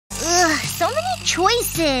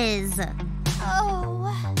choices. Oh.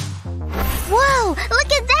 Whoa!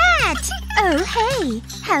 Look at that! Oh, hey.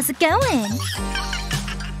 How's it going?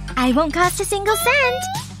 I won't cost a single cent.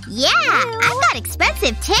 Yeah! I've got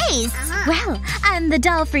expensive taste. Well, I'm the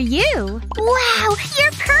doll for you. Wow!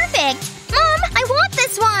 You're perfect! Mom, I want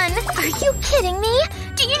this one! Are you kidding me?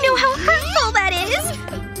 Do you know how hurtful that is?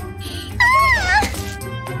 Ah!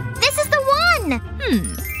 This is the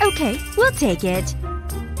one! Okay. We'll take it.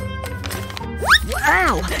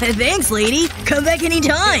 Wow! Thanks, lady! Come back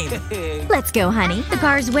anytime! Let's go, honey. The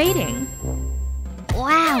car's waiting.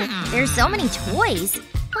 Wow. There's so many toys.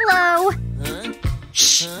 Hello.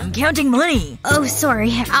 Shh! I'm counting money! Oh,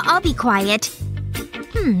 sorry. I'll be quiet.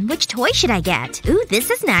 Which toy should I get? Ooh, this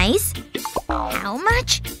is nice. How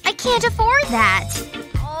much? I can't afford that.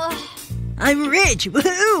 I'm rich!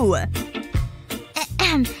 Woohoo!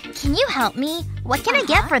 Can you help me? What can I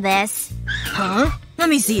get for this? Huh? Let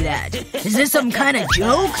me see that. Is this some kind of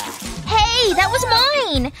joke? Hey, that was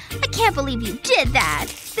mine! I can't believe you did that.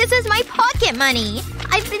 This is my pocket money.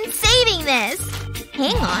 I've been saving this.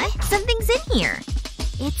 Hang on. Something's in here.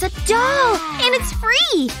 It's a doll! And it's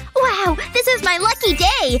free! Wow, this is my lucky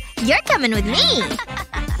day! You're coming with me!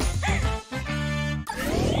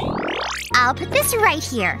 I'll put this right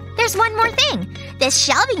here. There's one more thing. This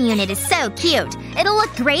shelving unit is so cute. It'll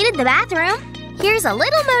look great in the bathroom. Here's a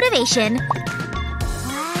little motivation.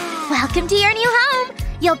 Welcome to your new home!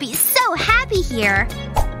 You'll be so happy here.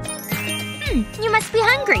 You must be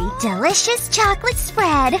hungry. Delicious chocolate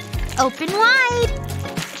spread. Open wide.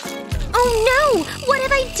 Oh no! What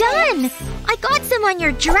have I done? I got some on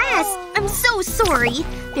your dress. I'm so sorry.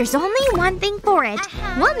 There's only one thing for it.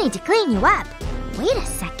 We'll need to clean you up. Wait a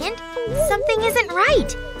second. Something isn't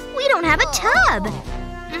right. We don't have a tub.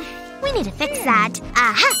 We need to fix that.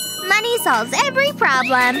 Aha! Money solves every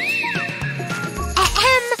problem.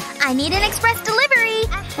 Ahem! I need an express delivery.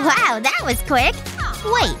 Wow, that was quick.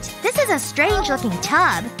 Wait, this is a strange-looking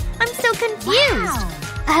tub. I'm so confused.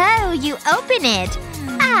 Oh, you open it.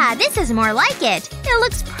 Ah, this is more like it. It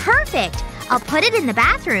looks perfect. I'll put it in the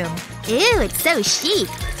bathroom. Ew, it's so chic.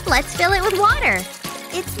 Let's fill it with water.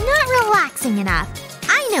 It's not relaxing enough.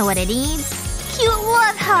 I know what it needs. Cute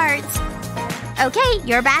love hearts. Okay,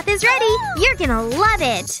 your bath is ready. You're gonna love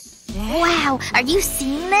it. Wow, are you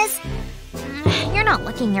seeing this? You're not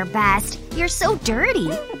looking your best. You're so dirty.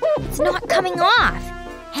 It's not coming off.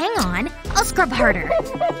 Hang on. I'll scrub harder.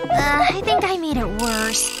 I think I made it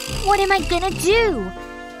worse. What am I gonna do?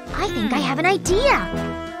 I think I have an idea.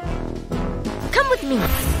 Come with me.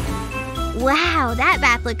 Wow, that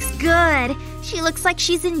bath looks good. She looks like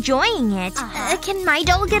she's enjoying it. Can my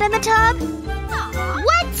doll get in the tub?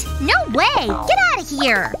 What? No way! Get out of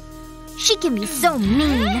here! She can be so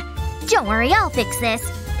mean. Don't worry, I'll fix this.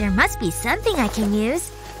 There must be something I can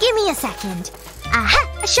use. Give me a second.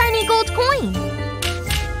 Aha! A shiny gold coin!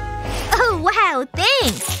 Oh, wow,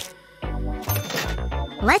 thanks!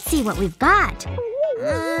 Let's see what we've got.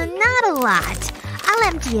 Not a lot. I'll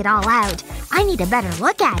empty it all out. I need a better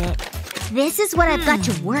look at it. This is what I've got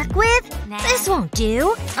to work with? This won't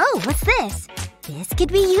do. Oh, what's this? This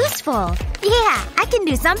could be useful. Yeah, I can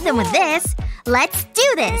do something with this. Let's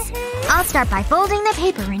do this. I'll start by folding the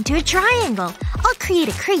paper into a triangle. I'll create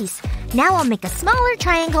a crease. Now I'll make a smaller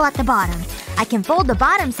triangle at the bottom. I can fold the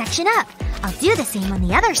bottom section up. I'll do the same on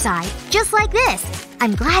the other side. Just like this.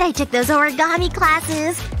 I'm glad I took those origami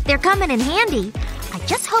classes. They're coming in handy. I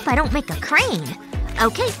just hope I don't make a crane.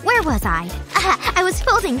 Okay, where was I? I was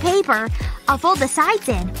folding paper. I'll fold the sides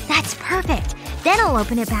in. That's perfect. Then I'll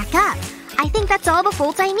open it back up. I think that's all the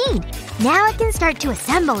folds I need. Now I can start to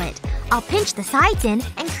assemble it. I'll pinch the sides in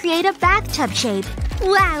and create a bathtub shape.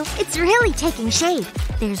 Wow, it's really taking shape.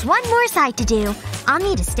 There's one more side to do. I'll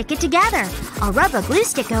need to stick it together. I'll rub a glue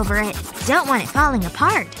stick over it. Don't want it falling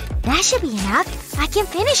apart. That should be enough. I can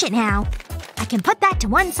finish it now. I can put that to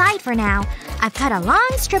one side for now. I've cut a long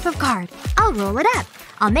strip of card. I'll roll it up.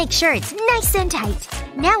 I'll make sure it's nice and tight.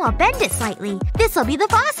 Now I'll bend it slightly. This'll be the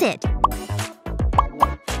faucet.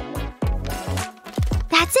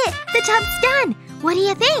 That's it! The tub's done! What do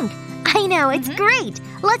you think? I know, it's great!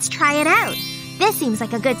 Let's try it out. This seems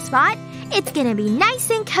like a good spot. It's gonna be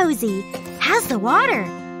nice and cozy. How's the water?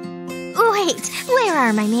 Wait, where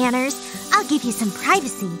are my manners? I'll give you some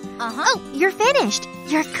privacy. Oh, you're finished.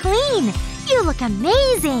 You're clean. You look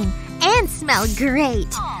amazing. And smell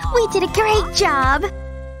great. We did a great job.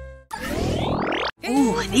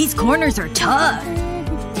 Ooh, these corners are tough.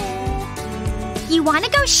 You wanna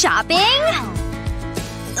go shopping?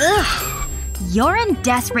 Ugh. You're in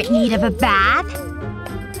desperate need of a bath?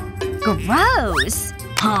 Gross.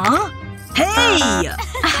 Huh? Hey!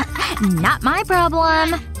 Not my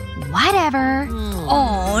problem. Whatever.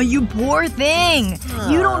 Aw, you poor thing.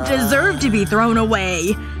 You don't deserve to be thrown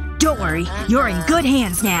away. Don't worry. You're in good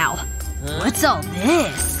hands now. What's all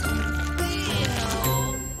this?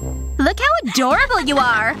 Look how adorable you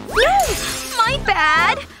are. My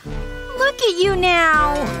bad. Look at you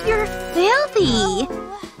now. You're filthy.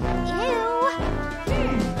 Ew.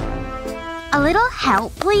 A little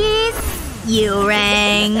help, please? You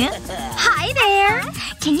rang. Hi there.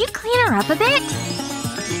 Can you clean her up a bit?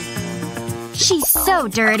 She's so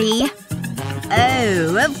dirty.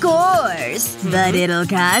 Oh, of course. But it'll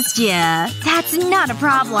cost ya. That's not a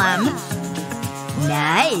problem.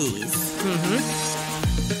 Nice.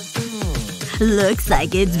 Looks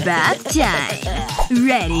like it's bath time.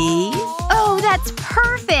 Ready? Oh, that's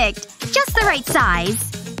perfect. Just the right size.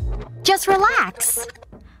 Just relax.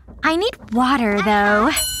 I need water,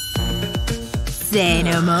 though. Say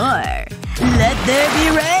no more. Let there be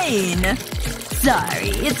rain. Sorry,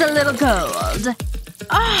 it's a little cold.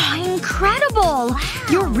 Oh, incredible.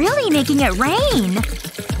 You're really making it rain.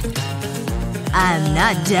 I'm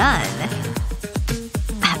not done.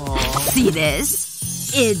 See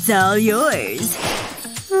this? It's all yours.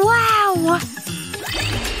 Wow.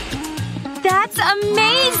 That's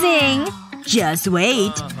amazing. Just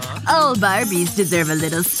wait. All Barbies deserve a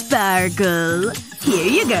little sparkle. Here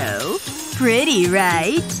you go. Pretty,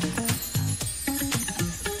 right?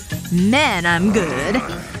 Man, I'm good.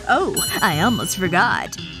 Oh, I almost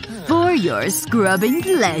forgot. For your scrubbing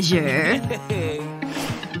pleasure.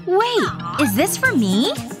 Wait, is this for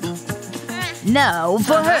me? No,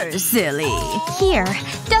 for her, silly. Here.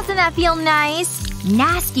 Doesn't that feel nice?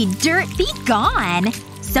 Nasty dirt, be gone.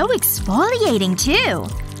 So exfoliating, too.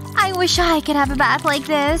 I wish I could have a bath like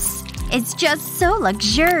this. It's just so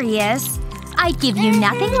luxurious. I'd give you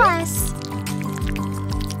nothing less.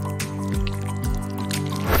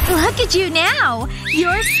 Look at you now!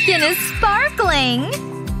 Your skin is sparkling!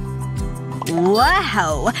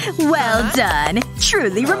 Wow. Well done.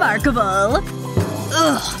 Truly remarkable.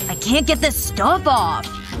 Ugh, I can't get this stuff off.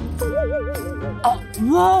 Oh,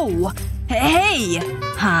 whoa. Hey!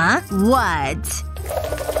 Huh? What?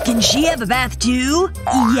 Can she have a bath too?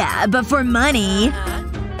 Yeah, but for money.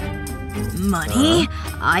 Money?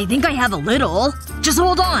 I think I have a little. Just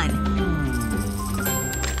hold on.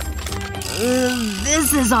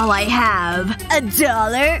 This is all I have.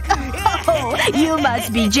 $1? Oh, you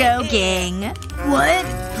must be joking. What?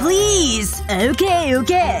 Please. Okay,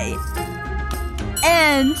 okay.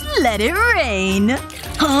 And let it rain.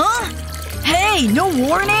 Huh? Hey, no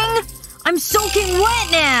warning? I'm soaking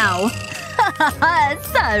wet now.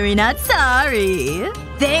 Sorry not sorry.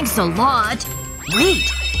 Thanks a lot. Wait.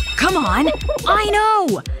 Come on. I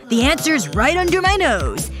know! The answer's right under my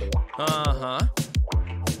nose.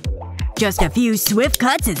 Just a few swift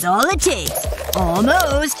cuts is all it takes.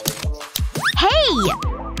 Almost. Hey!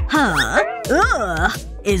 Huh? Ugh.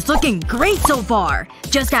 It's looking great so far.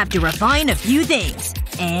 Just have to refine a few things.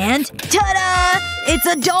 And ta-da! It's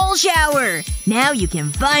a doll shower! Now you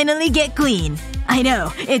can finally get clean. I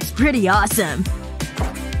know. It's pretty awesome.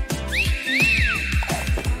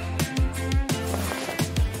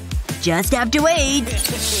 Just have to wait.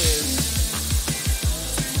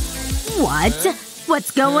 What?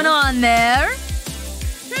 What's going on there?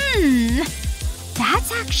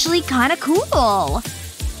 That's actually kinda cool.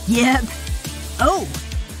 Yep. Oh.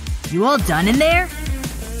 You all done in there?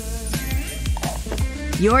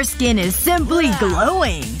 Your skin is simply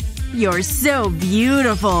glowing. You're so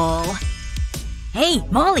beautiful. Hey,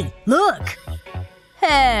 Molly, look.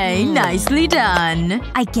 Hey, nicely done.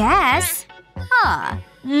 I guess.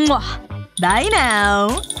 Mwah. Bye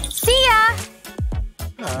now. See ya!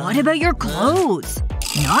 What about your clothes?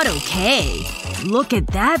 Not okay. Look at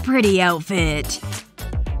that pretty outfit.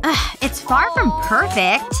 It's far from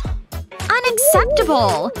perfect.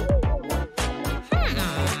 Unacceptable.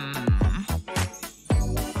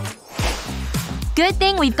 Good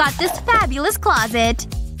thing we've got this fabulous closet.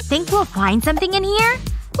 Think we'll find something in here?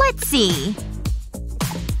 Let's see.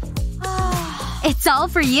 It's all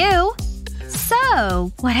for you.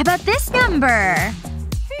 So, what about this number?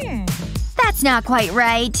 That's not quite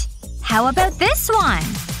right. How about this one?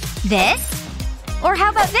 This? Or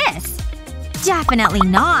how about this? Definitely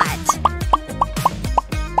not.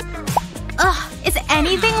 Ugh, is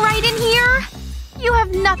anything right in here? You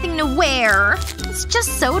have nothing to wear. It's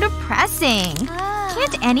just so depressing.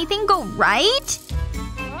 Can't anything go right?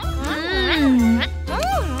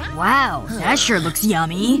 Wow, that sure looks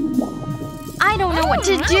yummy. I don't know what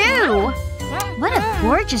to do. What a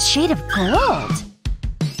gorgeous shade of gold.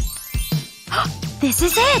 This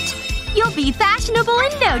is it! You'll be fashionable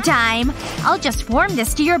in no time. I'll just form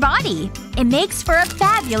this to your body. It makes for a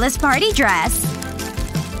fabulous party dress.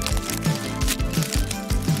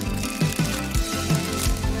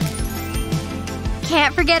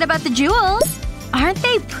 Can't forget about the jewels. Aren't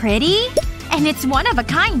they pretty? And it's one of a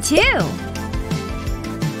kind, too.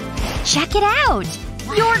 Check it out.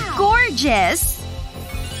 Wow. You're gorgeous.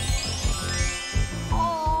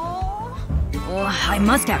 Oh, I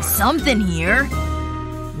must have something here.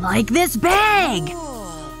 Like this bag.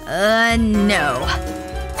 No.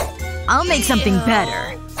 I'll make something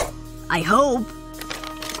better. I hope.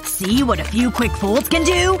 See what a few quick folds can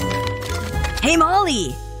do? Hey,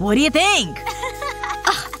 Molly. What do you think?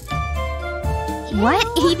 What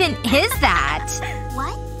even is that?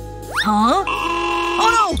 What? Huh?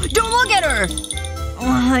 Oh no! Don't look at her!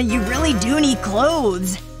 You really do need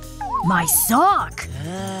clothes. My sock.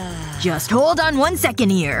 Just hold on 1 second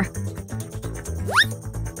here.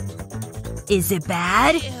 Is it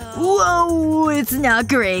bad? Whoa, it's not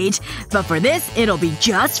great. But for this, it'll be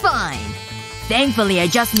just fine. Thankfully, I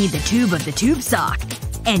just need the tube of the tube sock.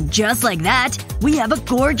 And just like that, we have a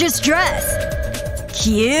gorgeous dress.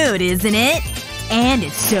 Cute, isn't it? And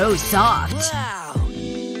it's so soft. Wow.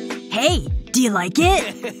 Hey, do you like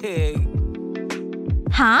it?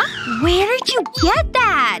 Huh? Where did you get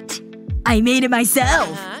that? I made it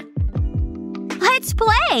myself. Let's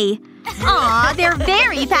play! Aw, they're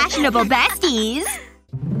very fashionable besties.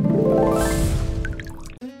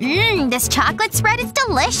 This chocolate spread is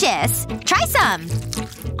delicious. Try some.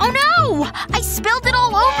 Oh no! I spilled it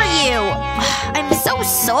all over you! I'm so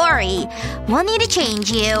sorry. We'll need to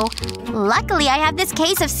change you. Luckily, I have this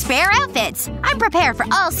case of spare outfits. I'm prepared for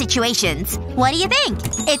all situations. What do you think?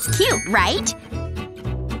 It's cute, right?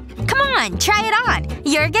 Come on, try it on.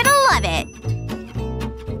 You're gonna love it.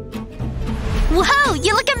 Whoa,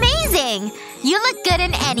 you look amazing! You look good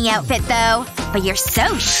in any outfit, though. But you're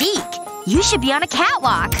so chic. You should be on a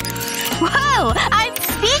catwalk. Whoa! I'm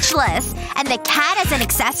speechless! And the cat as an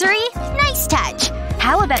accessory? Nice touch.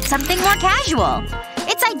 How about something more casual?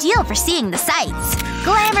 It's ideal for seeing the sights.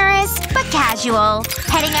 Glamorous, but casual.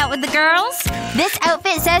 Heading out with the girls? This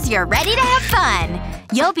outfit says you're ready to have fun.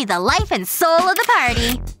 You'll be the life and soul of the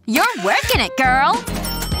party. You're working it, girl!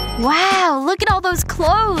 Wow, look at all those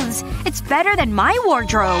clothes. It's better than my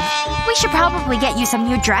wardrobe. We should probably get you some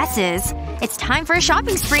new dresses. It's time for a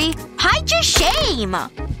shopping spree. Hide your shame!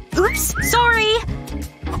 Oops, sorry.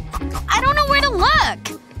 I don't know where to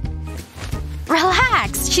look.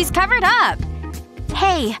 Relax, she's covered up.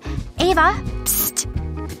 Hey, Ava. Psst.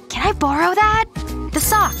 Can I borrow that? The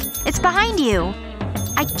sock. It's behind you.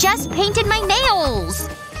 I just painted my nails.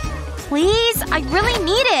 Please? I really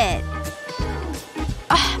need it.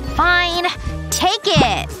 Fine. Take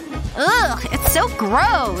it. Ugh, it's so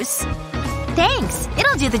gross. Thanks.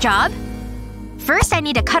 It'll do the job. First I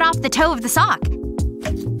need to cut off the toe of the sock.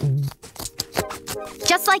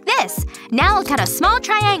 Just like this. Now I'll cut a small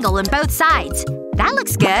triangle in both sides. That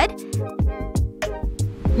looks good.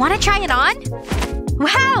 Wanna try it on?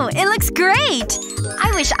 Wow, it looks great!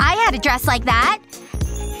 I wish I had a dress like that.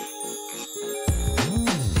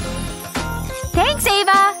 Thanks,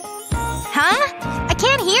 Ava! Huh? I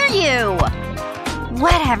can't hear you!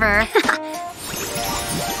 Whatever.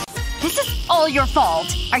 This is all your fault.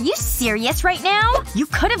 Are you serious right now? You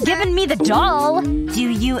could have given me the doll. Do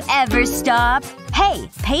you ever stop? Hey,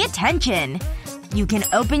 pay attention. You can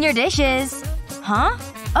open your dishes. Huh?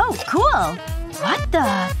 Oh, cool. What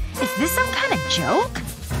the? Is this some kind of joke?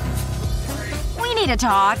 We need to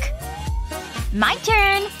talk. My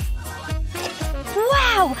turn.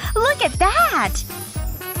 Wow! Look at that!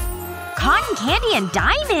 Cotton candy and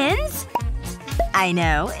diamonds? I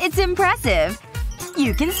know. It's impressive.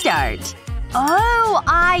 You can start. Oh,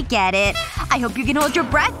 I get it. I hope you can hold your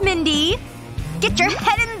breath, Mindy. Get your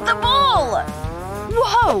head in the bowl!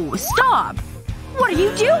 Whoa! Stop! What are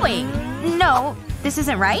you doing? No. This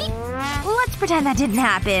isn't right? Let's pretend that didn't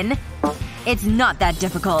happen. It's not that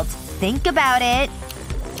difficult. Think about it.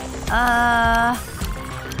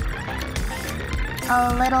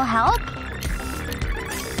 A little help?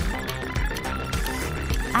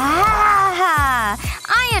 Ah!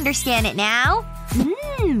 I understand it now.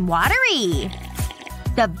 Watery.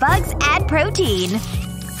 The bugs add protein.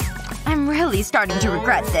 I'm really starting to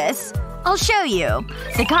regret this. I'll show you.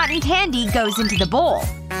 The cotton candy goes into the bowl.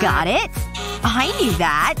 Got it? I knew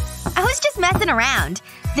that. I was just messing around.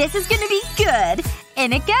 This is gonna be good.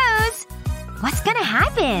 In it goes. What's gonna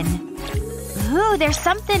happen? Ooh, there's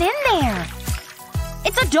something in there.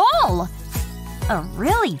 It's a doll! A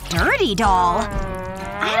really dirty doll.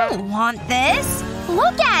 I don't want this.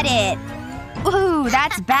 Look at it! Ooh,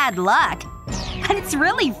 that's bad luck. And it's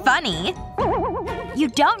really funny. You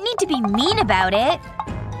don't need to be mean about it.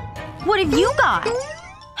 What have you got?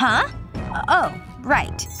 Huh? Oh,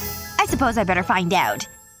 right. I suppose I better find out.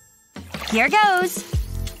 Here goes.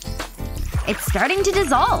 It's starting to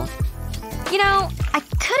dissolve. You know, I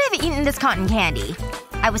could have eaten this cotton candy.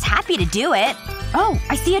 I was happy to do it. Oh,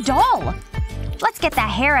 I see a doll. Let's get that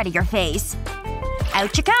hair out of your face.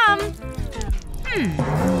 Out you come.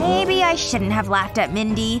 Maybe I shouldn't have laughed at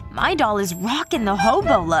Mindy. My doll is rockin' the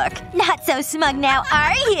hobo look. Not so smug now,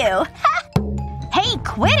 are you? Hey,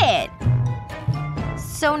 quit it!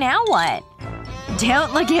 So now what?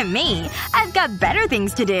 Don't look at me. I've got better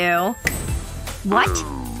things to do. What?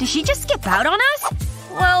 Did she just skip out on us?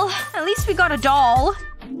 Well, at least we got a doll.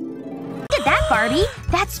 Look at that, Barbie.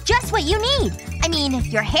 That's just what you need. I mean,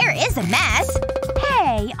 your hair is a mess.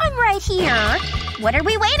 Hey, I'm right here. What are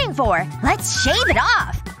we waiting for? Let's shave it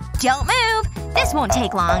off. Don't move. This won't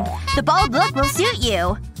take long. The bald look will suit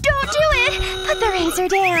you. Don't do it! Put the razor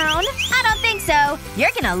down. I don't think so. You're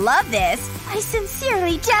gonna love this. I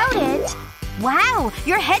sincerely doubt it. Wow,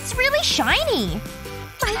 your head's really shiny.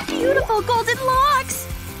 My beautiful golden locks!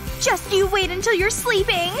 Just you wait until you're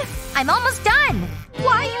sleeping. I'm almost done.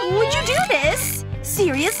 Why would you do this?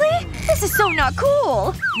 Seriously? This is so not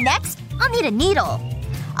cool. Next, I'll need a needle.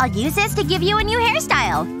 I'll use this to give you a new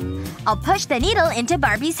hairstyle. I'll push the needle into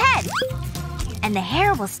Barbie's head. And the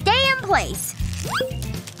hair will stay in place.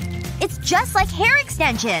 It's just like hair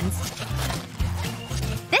extensions.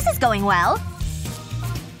 This is going well.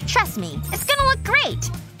 Trust me, it's gonna look great.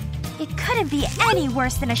 It couldn't be any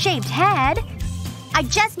worse than a shaved head. I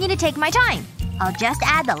just need to take my time. I'll just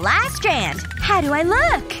add the last strand. How do I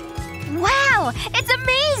look? Wow! It's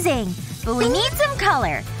amazing! But we need some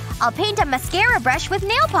color. I'll paint a mascara brush with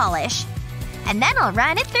nail polish. And then I'll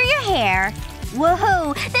run it through your hair.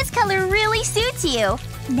 Whoa! This color really suits you.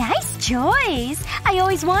 Nice choice. I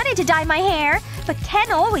always wanted to dye my hair. But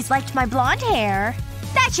Ken always liked my blonde hair.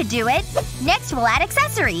 That should do it. Next we'll add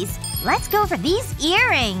accessories. Let's go for these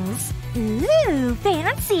earrings. Ooh,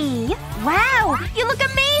 fancy. Wow! You look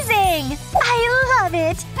amazing! I love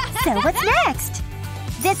it. So what's next?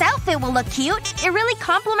 This outfit will look cute. It really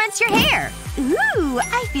complements your hair. Ooh,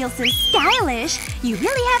 I feel so stylish. You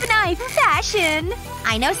really have an eye for fashion.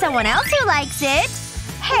 I know someone else who likes it.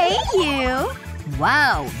 Hey, you.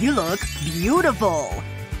 Wow, you look beautiful.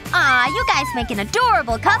 Aw, you guys make an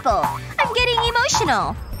adorable couple. I'm getting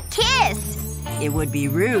emotional. Kiss! It would be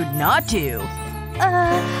rude not to.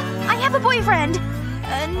 I have a boyfriend.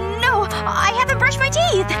 No, I haven't brushed my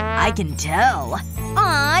teeth. I can tell.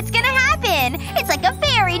 Aw, it's gonna happen. It's like a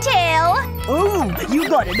fairy tale. Oh, you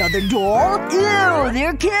got another doll? Ew,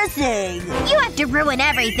 they're kissing. You have to ruin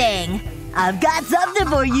everything. I've got something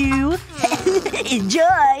for you.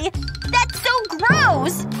 Enjoy. That's so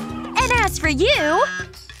gross! And as for you…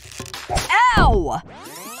 Ow!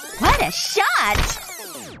 What a shot!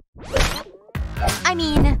 I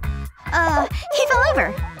mean, he fell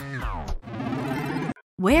over.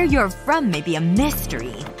 Where you're from may be a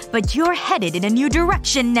mystery, but you're headed in a new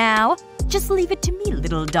direction now. Just leave it to me,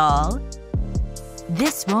 little doll.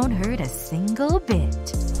 This won't hurt a single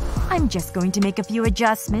bit. I'm just going to make a few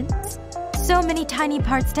adjustments. So many tiny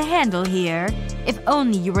parts to handle here. If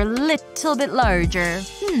only you were a little bit larger.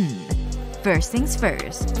 First things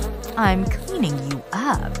first. I'm cleaning you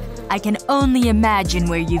up. I can only imagine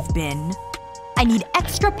where you've been. I need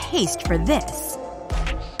extra paste for this.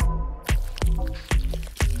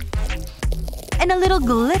 And a little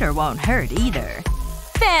glitter won't hurt either.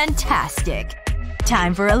 Fantastic.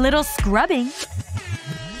 Time for a little scrubbing.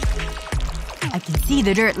 I can see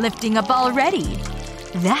the dirt lifting up already.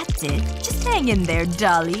 That's it. Just hang in there,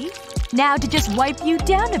 dolly. Now to just wipe you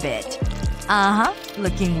down a bit. Uh-huh.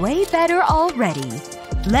 Looking way better already.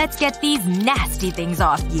 Let's get these nasty things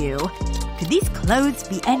off you. Could these clothes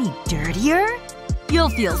be any dirtier? You'll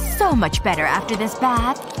feel so much better after this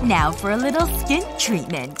bath. Now for a little skin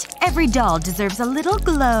treatment. Every doll deserves a little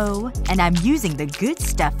glow. And I'm using the good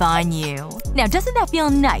stuff on you. Now doesn't that feel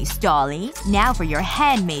nice, dolly? Now for your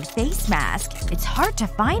handmade face mask. It's hard to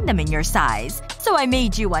find them in your size. So I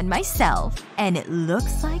made you one myself. And it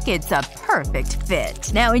looks like it's a perfect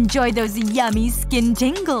fit. Now enjoy those yummy skin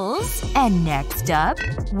tingles. And next up,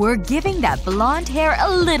 we're giving that blonde hair a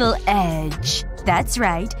little edge. That's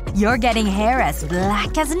right. You're getting hair as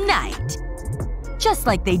black as night. Just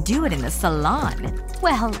like they do it in the salon.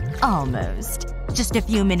 Well, almost. Just a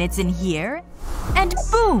few minutes in here. And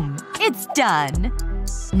boom! It's done.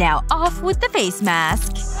 Now off with the face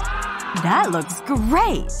mask. That looks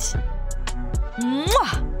great.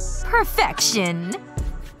 Mwah! Perfection.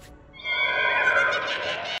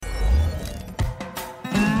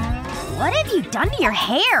 What have you done to your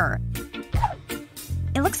hair?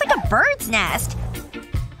 It looks like a bird's nest.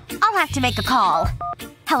 I'll have to make a call.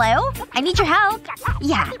 Hello? I need your help.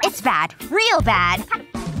 Yeah, it's bad. Real bad.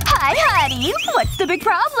 Hi, honey. What's the big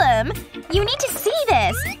problem? You need to see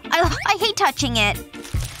this. I hate touching it.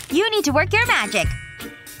 You need to work your magic.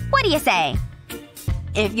 What do you say?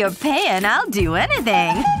 If you're paying, I'll do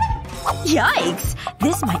anything. Yikes!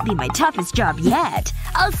 This might be my toughest job yet.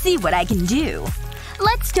 I'll see what I can do.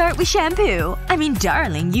 Let's start with shampoo. I mean,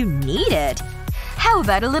 darling, you need it. How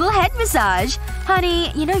about a little head massage? Honey,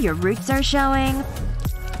 you know your roots are showing.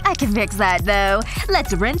 I can fix that, though.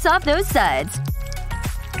 Let's rinse off those suds.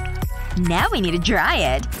 Now we need to dry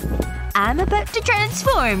it. I'm about to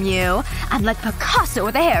transform you. I'm like Picasso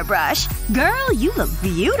with a hairbrush. Girl, you look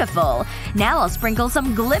beautiful. Now I'll sprinkle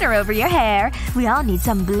some glitter over your hair. We all need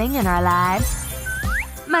some bling in our lives.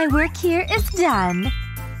 My work here is done.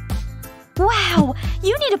 Wow!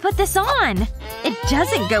 You need to put this on. It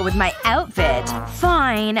doesn't go with my outfit.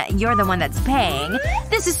 Fine. You're the one that's paying.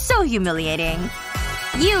 This is so humiliating.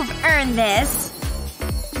 You've earned this.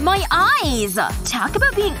 My eyes! Talk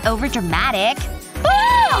about being overdramatic.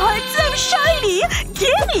 Oh, it's so shiny!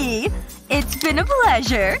 Gimme! It's been a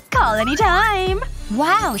pleasure. Call anytime.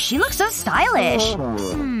 Wow, she looks so stylish.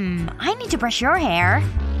 I need to brush your hair.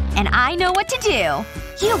 And I know what to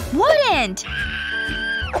do. You wouldn't!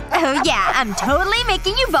 Oh yeah, I'm totally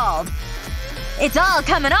making you bald. It's all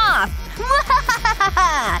coming off.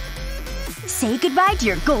 Say goodbye to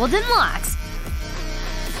your golden locks.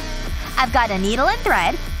 I've got a needle and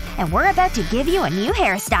thread, and we're about to give you a new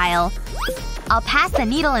hairstyle. I'll pass the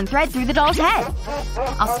needle and thread through the doll's head.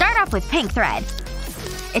 I'll start off with pink thread.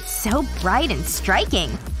 It's so bright and striking.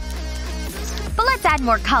 But let's add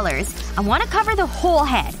more colors. I want to cover the whole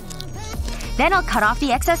head. Then I'll cut off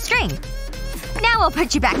the excess string. Now I'll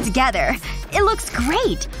put you back together. It looks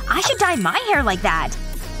great. I should dye my hair like that.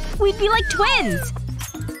 We'd be like twins.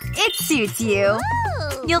 It suits you.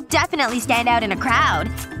 You'll definitely stand out in a crowd.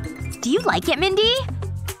 Do you like it, Mindy?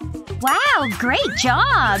 Wow, great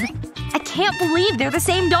job! I can't believe they're the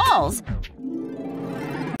same dolls.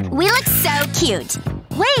 We look so cute.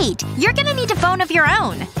 Wait, you're gonna need a phone of your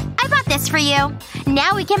own. I bought this for you.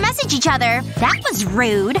 Now we can message each other. That was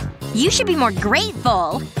rude. You should be more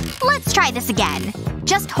grateful. Let's try this again.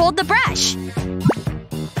 Just hold the brush.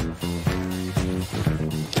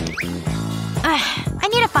 I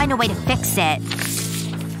need to find a way to fix it.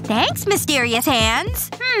 Thanks, mysterious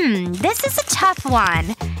hands. This is a tough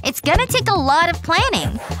one. It's gonna take a lot of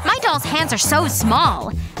planning. My doll's hands are so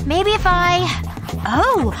small. Maybe if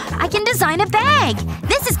Oh! I can design a bag!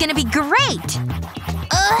 This is gonna be great!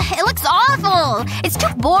 Ugh, it looks awful! It's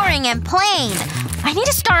too boring and plain. I need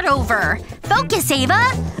to start over. Focus,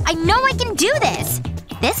 Ava! I know I can do this!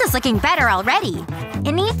 This is looking better already.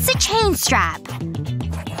 It needs a chain strap.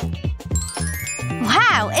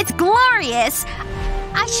 Wow, it's glorious!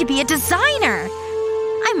 I should be a designer.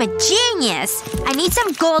 I'm a genius. I need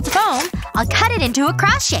some gold foam. I'll cut it into a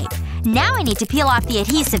cross shape. Now I need to peel off the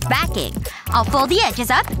adhesive backing. I'll fold the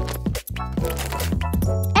edges up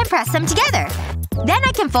and press them together. Then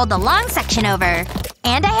I can fold the long section over.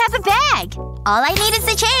 And I have a bag! All I need is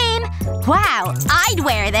the chain! Wow, I'd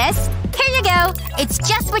wear this! Here you go! It's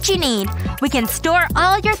just what you need. We can store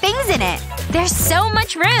all your things in it. There's so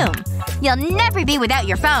much room. You'll never be without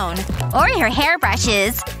your phone. Or your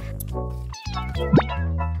hairbrushes.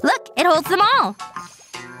 Look, it holds them all.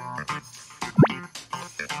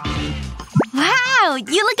 Wow,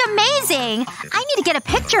 you look amazing! I need to get a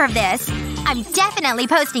picture of this. I'm definitely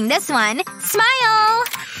posting this one. Smile!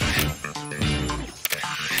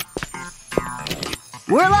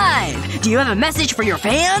 We're live! Do you have a message for your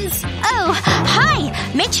fans? Oh,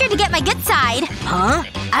 hi! Make sure to get my good side. Huh?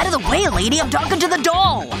 Out of the way, lady! I'm talking to the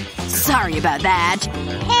doll! Sorry about that.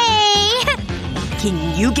 Hey!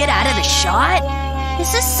 Can you get out of the shot?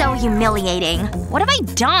 This is so humiliating. What have I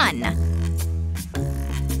done?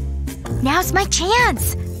 Now's my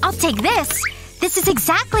chance! I'll take this. This is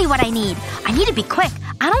exactly what I need. I need to be quick.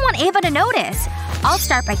 I don't want Ava to notice. I'll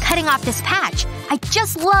start by cutting off this patch. I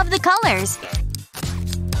just love the colors.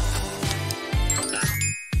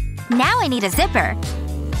 Now I need a zipper.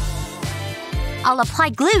 I'll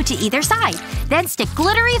apply glue to either side. Then stick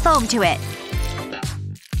glittery foam to it.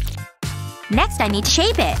 Next I need to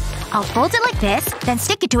shape it. I'll fold it like this, then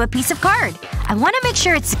stick it to a piece of card. I want to make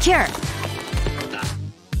sure it's secure.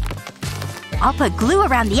 I'll put glue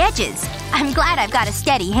around the edges. I'm glad I've got a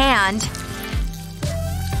steady hand.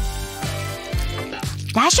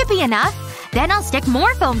 That should be enough. Then I'll stick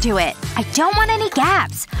more foam to it. I don't want any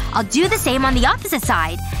gaps. I'll do the same on the opposite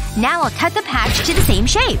side. Now I'll cut the patch to the same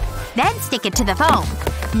shape. Then stick it to the foam.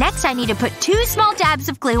 Next I need to put 2 small dabs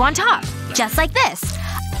of glue on top. Just like this.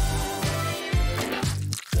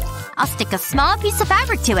 I'll stick a small piece of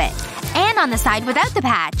fabric to it. And on the side without the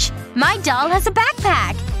patch. My doll has a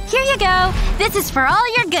backpack. Here you go. This is for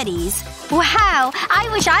all your goodies. Wow, I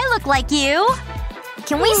wish I looked like you.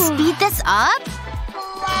 Can we speed this up?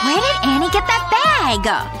 Where did Annie get that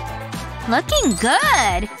bag? Looking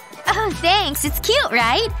good. Oh, thanks. It's cute,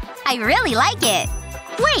 right? I really like it.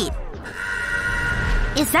 Wait.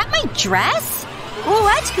 Is that my dress?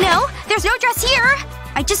 What? No. There's no dress here.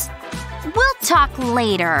 We'll talk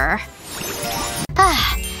later.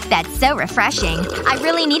 Ah, that's so refreshing. I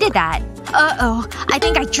really needed that. Uh-oh. I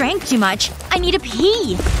think I drank too much. I need to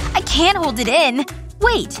pee. I can't hold it in.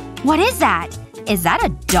 Wait. What is that? Is that a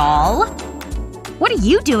doll? What are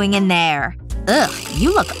you doing in there? Ugh.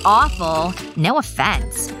 You look awful. No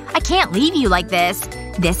offense. I can't leave you like this.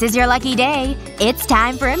 This is your lucky day. It's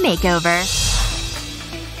time for a makeover.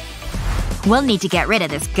 We'll need to get rid of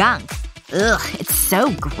this gunk. Ugh. It's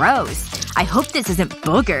so gross. I hope this isn't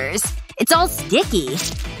boogers. It's all sticky.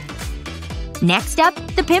 Next up,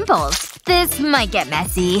 the pimples. This might get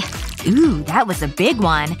messy. Ooh, that was a big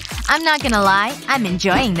one. I'm not gonna lie, I'm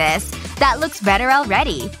enjoying this. That looks better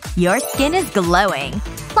already. Your skin is glowing.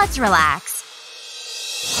 Let's relax.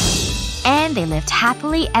 And they lived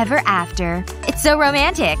happily ever after. It's so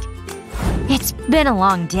romantic. It's been a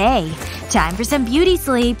long day. Time for some beauty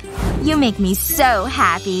sleep. You make me so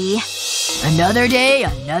happy. Another day,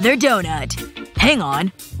 another donut. Hang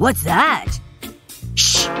on. What's that?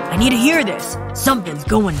 Shh. I need to hear this. Something's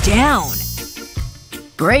going down.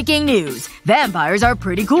 Breaking news. Vampires are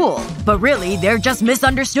pretty cool. But really, they're just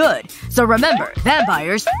misunderstood. So remember,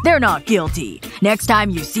 vampires, they're not guilty. Next time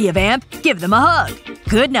you see a vamp, give them a hug.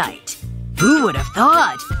 Good night. Who would have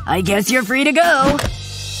thought? I guess you're free to go.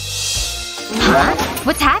 Huh?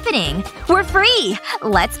 What's happening? We're free!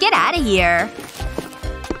 Let's get out of here.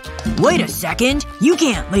 Wait a second. You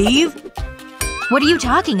can't leave. What are you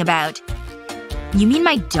talking about? You mean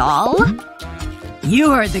my doll?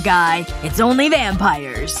 You heard the guy. It's only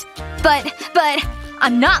vampires. But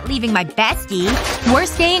I'm not leaving my bestie. We're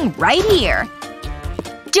staying right here.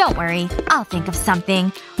 Don't worry. I'll think of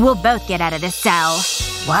something. We'll both get out of this cell.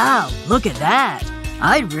 Wow, look at that.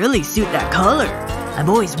 I'd really suit that color. I've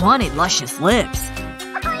always wanted luscious lips.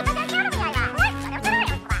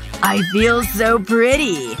 I feel so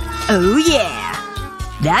pretty. Oh yeah.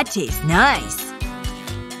 That tastes nice.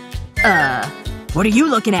 What are you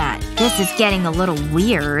looking at? This is getting a little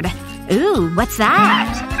weird. Ooh, what's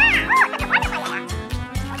that?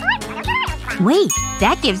 Wait,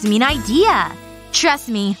 that gives me an idea. Trust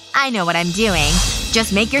me, I know what I'm doing.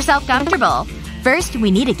 Just make yourself comfortable. First,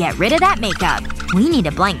 we need to get rid of that makeup. We need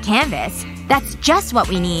a blank canvas. That's just what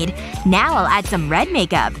we need. Now I'll add some red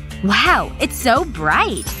makeup. Wow, it's so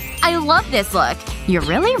bright. I love this look. You're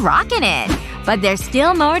really rocking it. But there's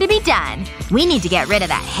still more to be done. We need to get rid of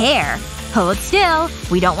that hair. Hold still.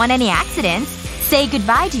 We don't want any accidents. Say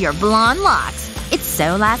goodbye to your blonde locks. It's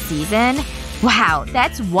so last season. Wow,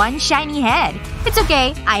 that's one shiny head. It's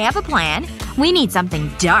okay. I have a plan. We need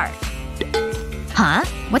something dark. Huh?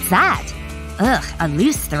 What's that? Ugh, a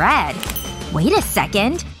loose thread. Wait a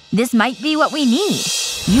second. This might be what we need.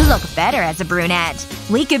 You look better as a brunette.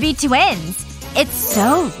 We could be twins. It's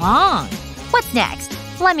so long. What's next?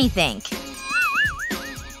 Let me think.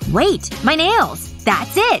 Wait, my nails.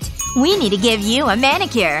 That's it. We need to give you a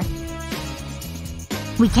manicure.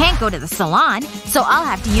 We can't go to the salon, so I'll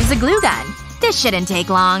have to use a glue gun. This shouldn't take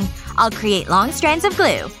long. I'll create long strands of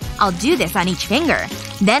glue. I'll do this on each finger.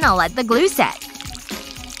 Then I'll let the glue set.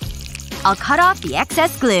 I'll cut off the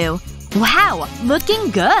excess glue. Wow,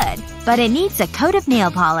 looking good. But it needs a coat of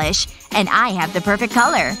nail polish. And I have the perfect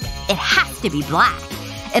color. It has to be black.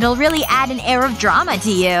 It'll really add an air of drama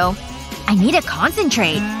to you. I need to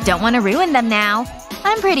concentrate. Don't want to ruin them now.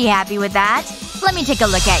 I'm pretty happy with that. Let me take a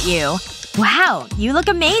look at you. Wow, you look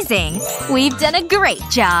amazing. We've done a great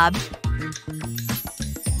job.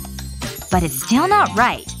 But it's still not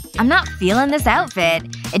right. I'm not feeling this outfit.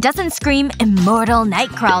 It doesn't scream immortal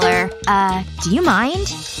nightcrawler. Do you mind?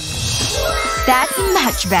 That's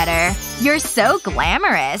much better. You're so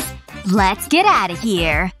glamorous. Let's get out of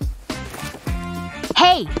here.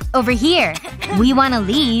 Hey, over here. We want to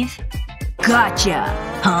leave. Gotcha.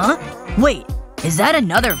 Huh? Wait. Is that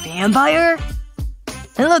another vampire?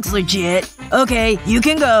 It looks legit. Okay, you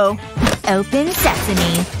can go. Open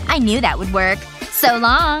sesame. I knew that would work. So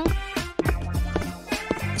long.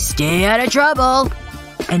 Stay out of trouble.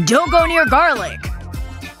 And don't go near garlic.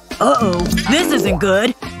 Uh-oh. This isn't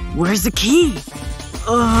good. Where's the key?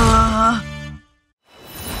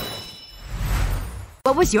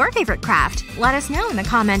 What was your favorite craft? Let us know in the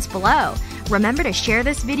comments below. Remember to share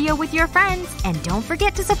this video with your friends, and don't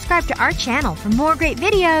forget to subscribe to our channel for more great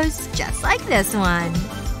videos just like this one.